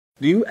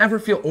Do you ever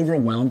feel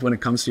overwhelmed when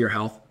it comes to your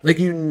health? Like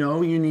you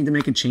know you need to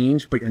make a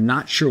change, but you're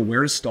not sure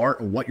where to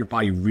start or what your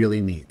body really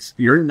needs.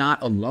 You're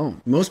not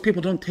alone. Most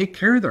people don't take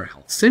care of their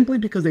health simply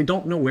because they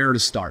don't know where to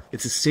start.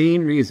 It's the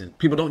same reason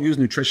people don't use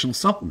nutritional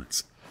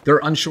supplements. They're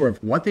unsure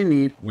of what they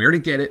need, where to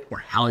get it, or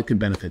how it could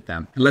benefit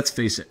them. And let's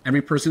face it,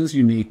 every person is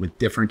unique with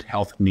different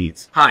health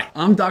needs. Hi,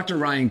 I'm Dr.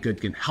 Ryan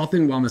Goodkin, health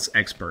and wellness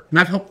expert, and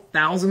I've helped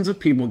thousands of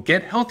people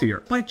get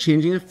healthier by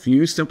changing a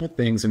few simple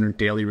things in their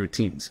daily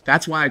routines.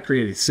 That's why I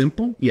created a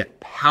simple yet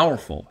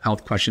powerful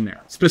health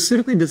questionnaire,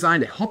 specifically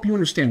designed to help you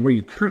understand where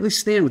you currently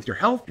stand with your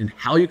health and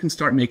how you can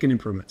start making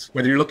improvements.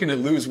 Whether you're looking to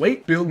lose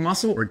weight, build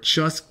muscle, or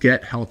just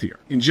get healthier.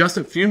 In just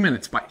a few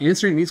minutes, by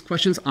answering these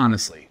questions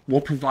honestly,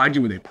 we'll provide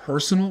you with a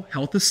personal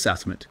health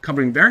assessment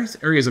covering various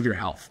areas of your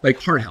health,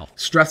 like heart health,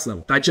 stress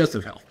level,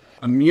 digestive health,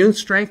 immune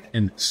strength,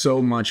 and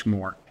so much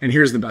more. And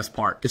here's the best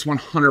part. It's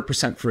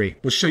 100% free.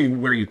 We'll show you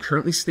where you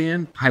currently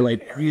stand,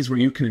 highlight areas where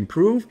you can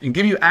improve, and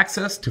give you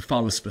access to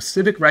follow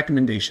specific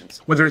recommendations,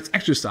 whether it's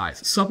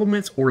exercise,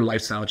 supplements, or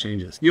lifestyle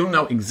changes. You'll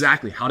know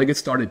exactly how to get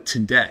started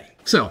today.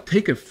 So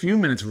take a few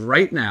minutes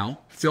right now,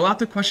 fill out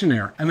the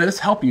questionnaire, and let us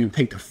help you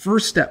take the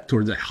first step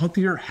towards a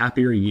healthier,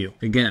 happier you.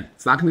 Again,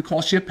 it's not going to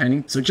cost you a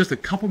penny, so just a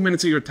couple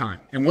minutes of your time.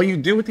 And what you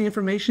do with the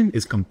information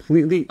is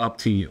completely up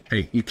to you.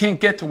 Hey, you can't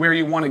get to where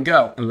you want to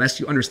go unless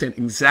you understand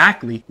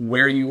exactly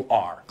where you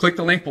are. Click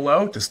the link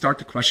below to start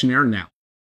the questionnaire now.